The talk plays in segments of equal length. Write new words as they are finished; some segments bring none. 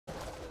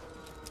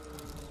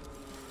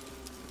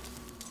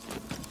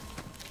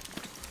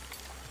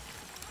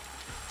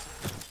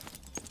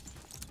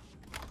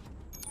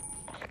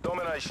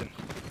operation.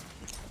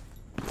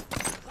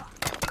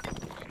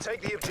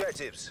 Take the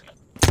objectives.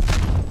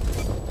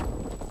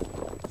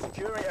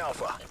 Securing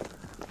Alpha.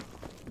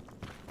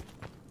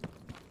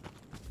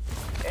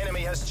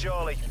 Enemy has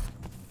Charlie.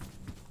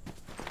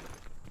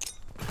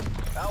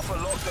 Alpha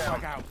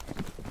lockdown. Out.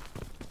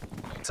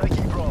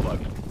 Taking Bravo.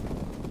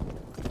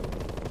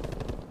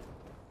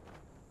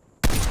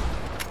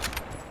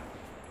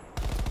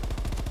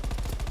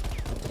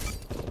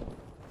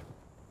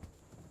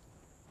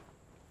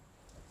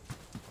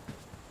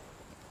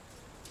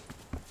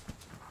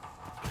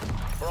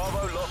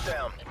 Bravo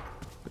lockdown.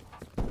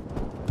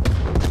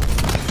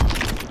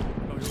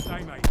 Oh, your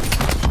day, mate.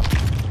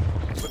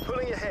 We're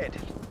pulling ahead.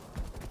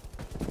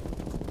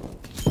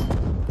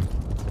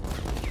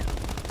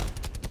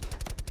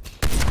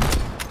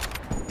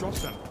 Drop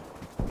them.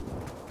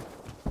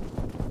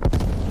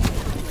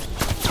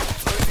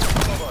 Losing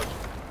Bravo.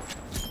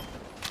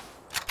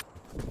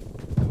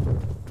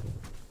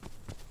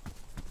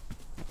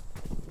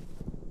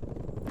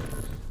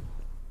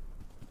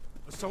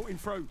 Assaulting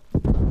through.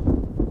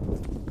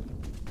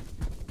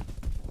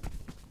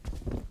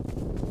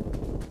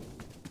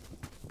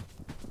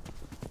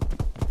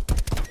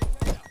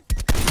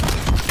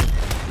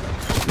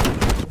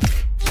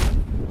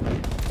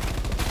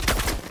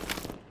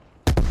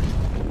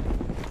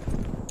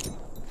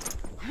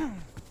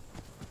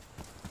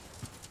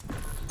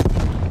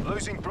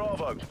 Losing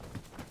Bravo.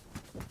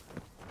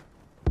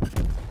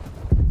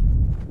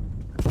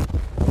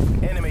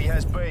 Enemy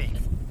has B.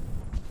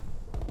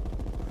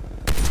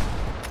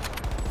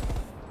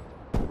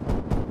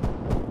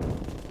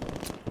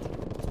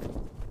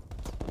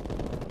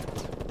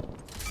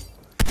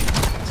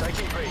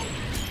 Taking B.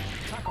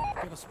 Tack on.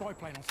 Get a spy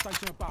plane on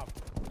station above.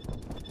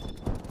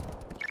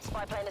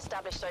 Spy plane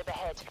established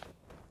overhead.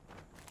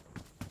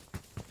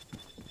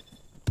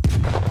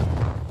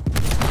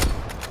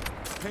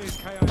 Here's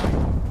KIA.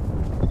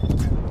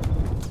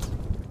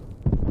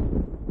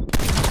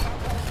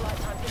 Flight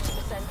time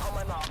 50% on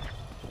my mark.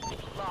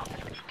 Mark.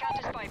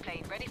 Counter spy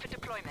plane ready for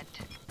deployment.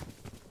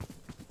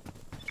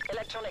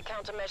 Electronic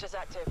countermeasures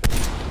active.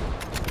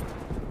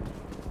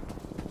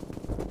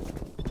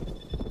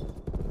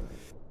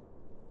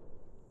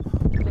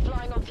 We're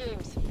flying on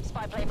fumes.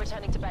 Spy plane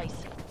returning to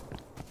base.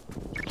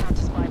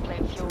 Counter spy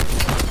plane fuel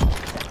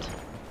set.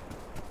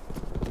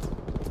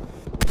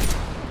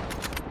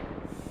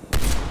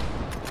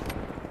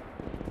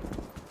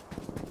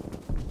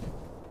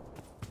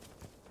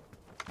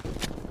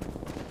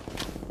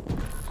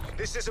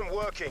 This isn't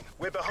working.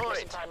 We're Mission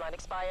behind. timeline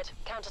expired.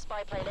 Counter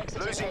spy plane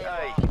exiting Losing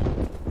AOR. A.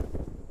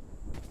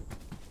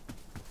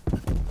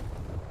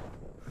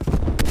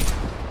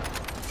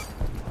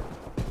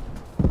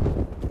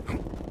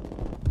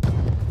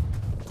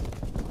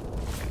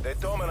 They're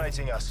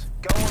dominating us.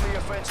 Go on the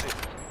offensive.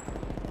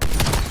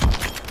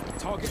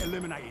 Target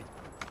eliminated.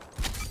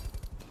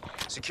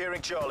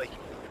 Securing Charlie.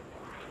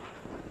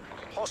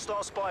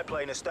 Hostile spy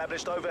plane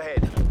established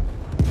overhead.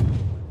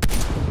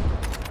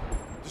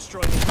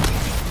 Destroy them.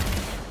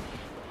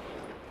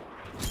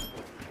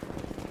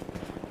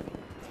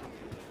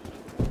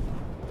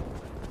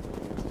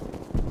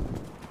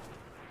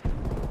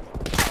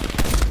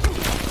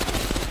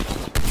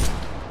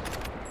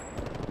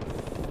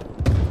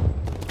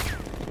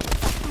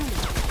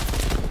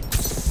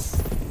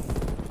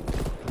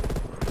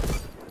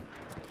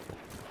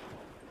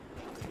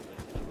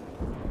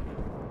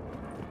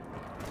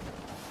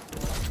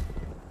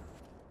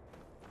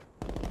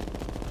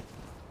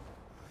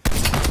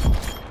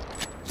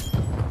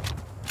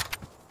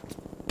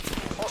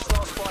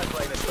 Hostile spy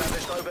plane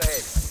established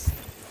overhead.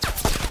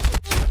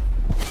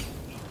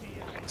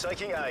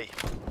 Taking A.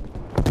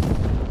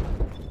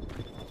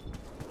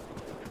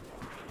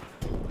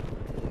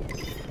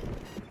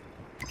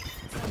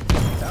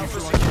 Alpha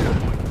secure.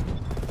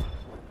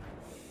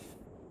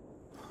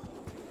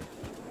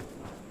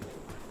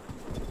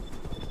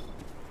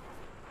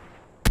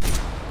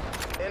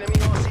 Enemy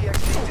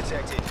RCXD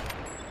detected.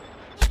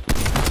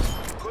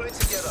 Pull it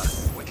together.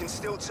 We can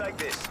still take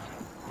this.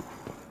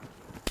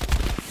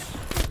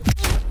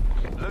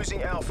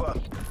 Losing Alpha.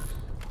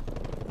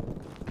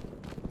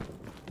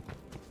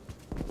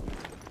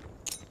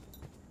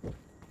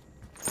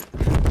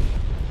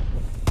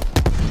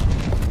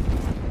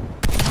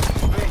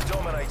 Being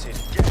dominated.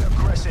 Get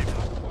aggressive.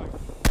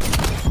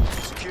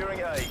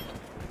 Securing A.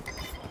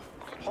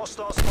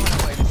 Hostile spy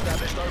plane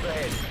established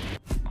overhead.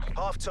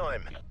 Half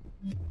time.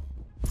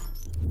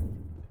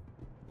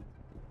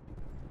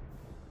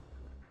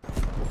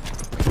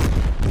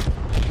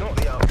 Not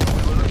the outcome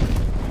we were looking.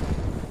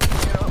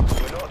 You know,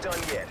 we're not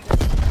done yet.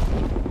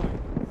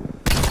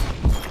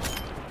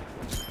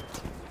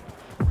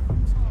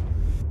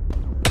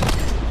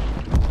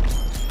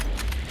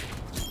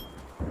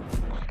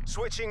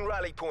 Switching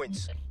rally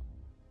points.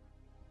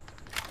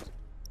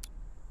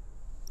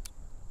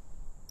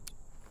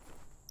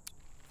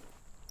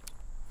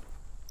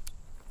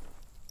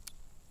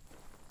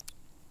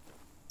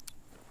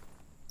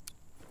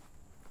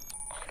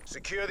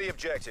 Secure the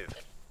objective.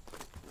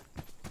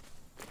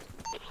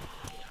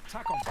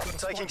 Tack on. Get a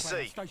spy Taking plane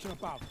on C. station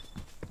above.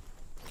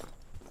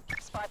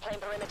 Spy plane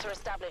perimeter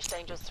established,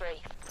 Angels 3.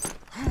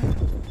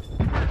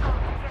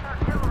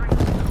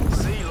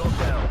 C locked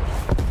down.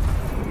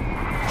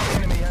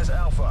 Enemy has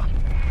Alpha.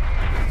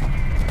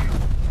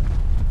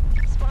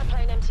 Spy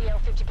plane MTL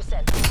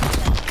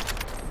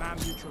 50%. Man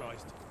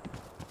neutralized.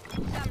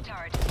 SAM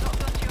turret,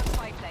 locked onto your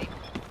spy plane.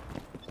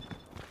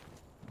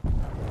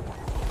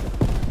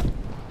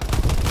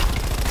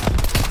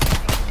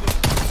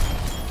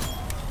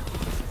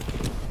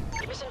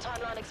 Mission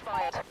timeline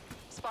expired.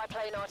 Spy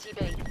plane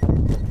RTB.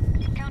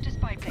 Counter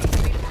spy plane,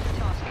 available for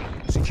tasking.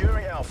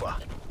 Securing Alpha.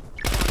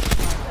 Spy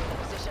plane in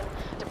position.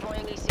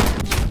 Deploying ECU.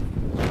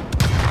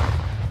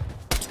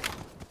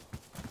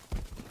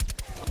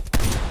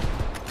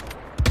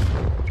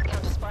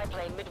 Counter spy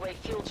plane midway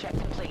fuel check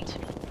complete.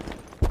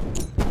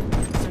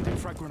 Sending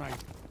frag grenade.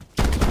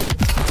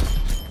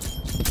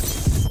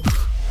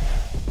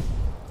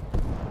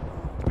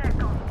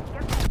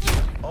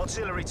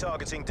 Artillery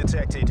targeting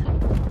detected.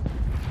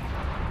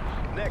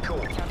 Net call.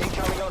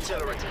 Incoming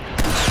artillery.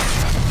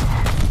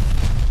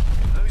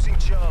 Losing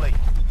Charlie.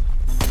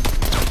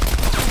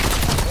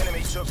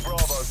 Enemy took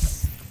Bravo.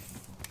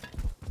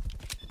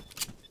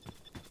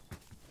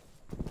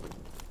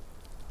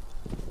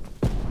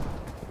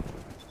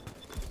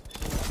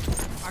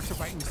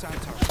 Activating SAM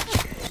turret.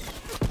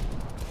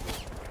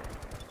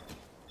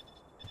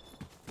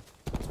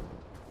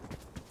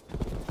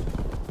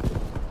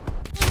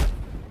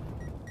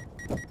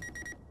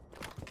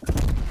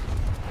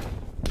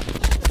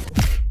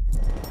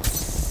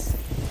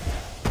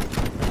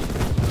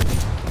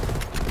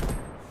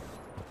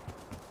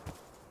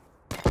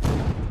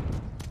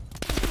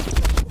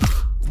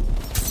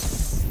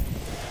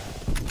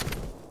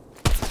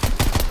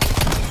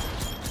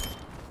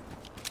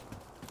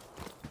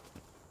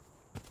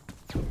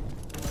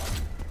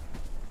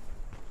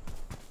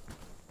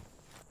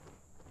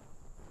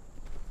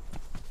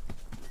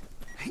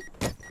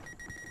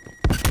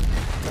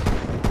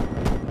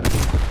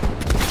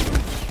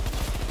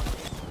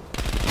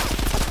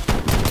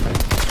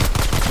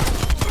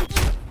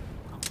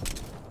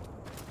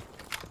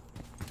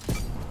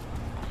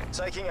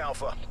 Taking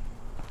Alpha.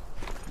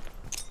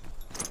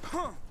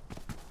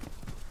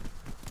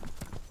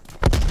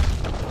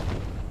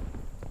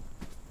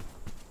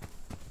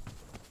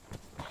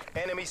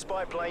 Enemy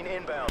spy plane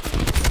inbound.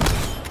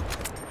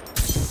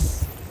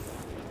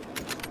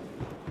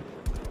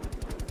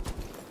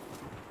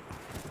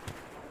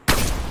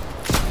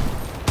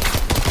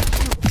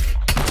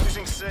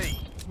 Losing C.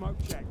 Smoke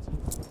checked.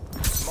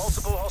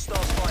 Multiple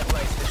hostile spy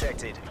planes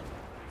detected.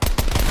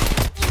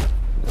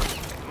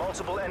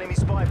 Multiple enemy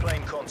spy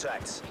plane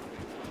contacts.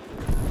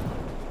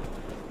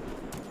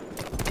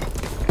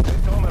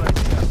 They're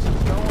dominating us.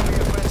 Go on the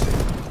offensive.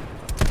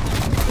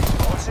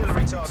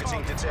 Artillery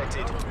targeting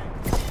detected.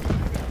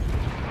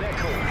 Net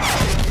call.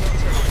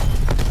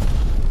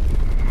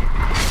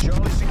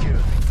 Charlie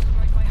secure.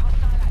 Destroyed by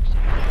hostile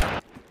action.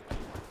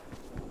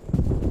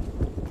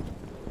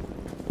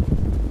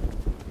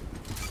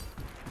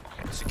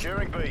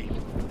 Securing B.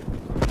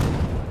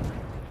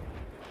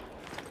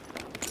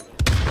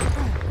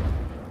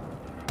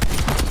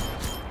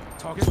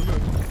 Target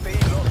removed. B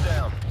locked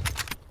down.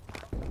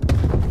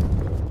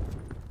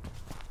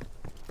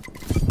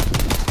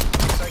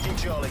 Taking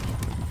Charlie.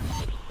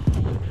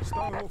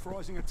 Stone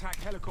authorizing attack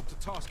helicopter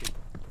tasking.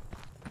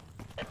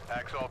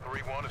 Axol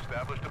 3-1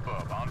 established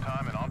above, on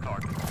time and on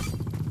target.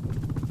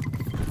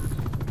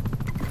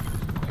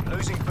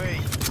 Losing B.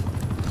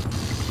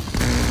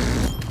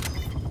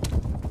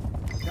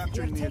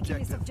 Capturing the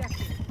objective.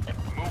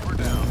 Move her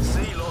down.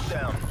 C locked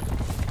down.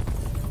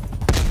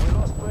 We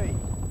lost B.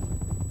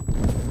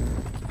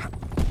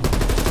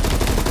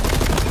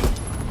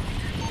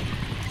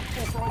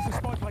 Authorizing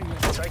spy plane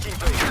left. Taking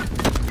B.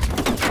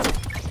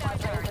 Spy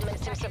plane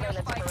commencing surveillance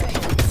Spy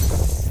operation.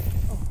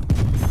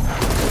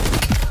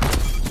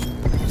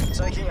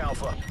 Taking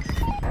Alpha.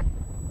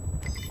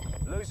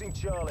 Losing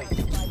Charlie. Spy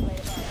plane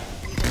above.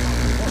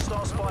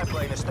 Hostile spy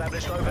plane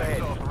established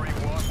overhead. Axol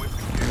 3-1 with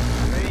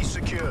secure. B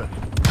secure.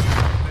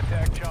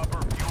 Attack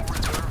chopper, fuel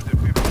reserves at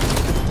 50.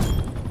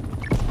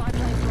 Spy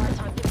plane flight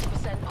time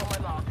 50% on my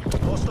mark.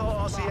 Hostile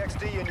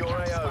RCXD in your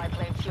Counter spy AO.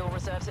 plane fuel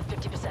reserves at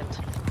 50%.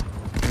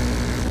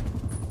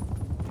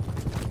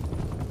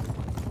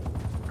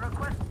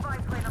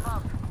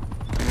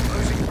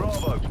 Losing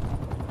Bravo.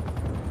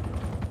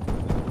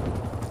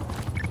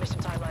 Mission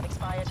timeline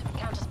expired.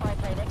 Counter spy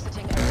plane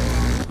exiting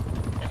area.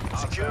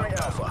 Securing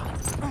Alpha.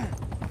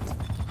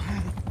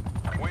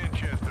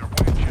 Winchester,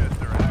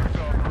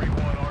 Axol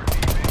 3-1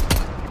 RTB.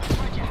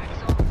 Roger,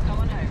 Axel. Go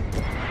on home.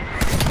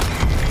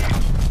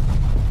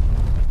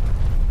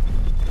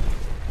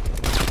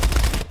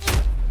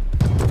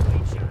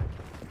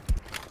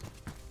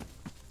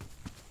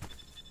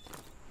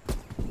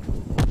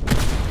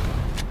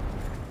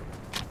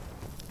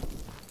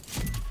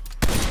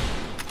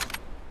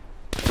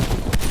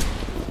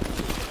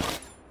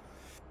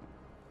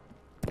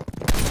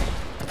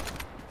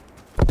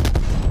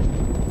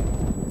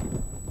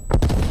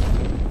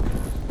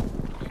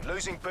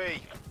 Losing B.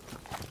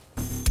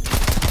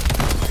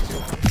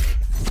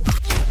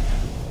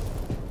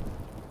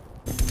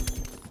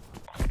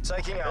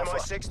 Taking Alpha.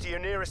 MI6 to your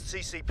nearest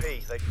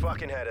CCP. They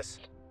fucking had us.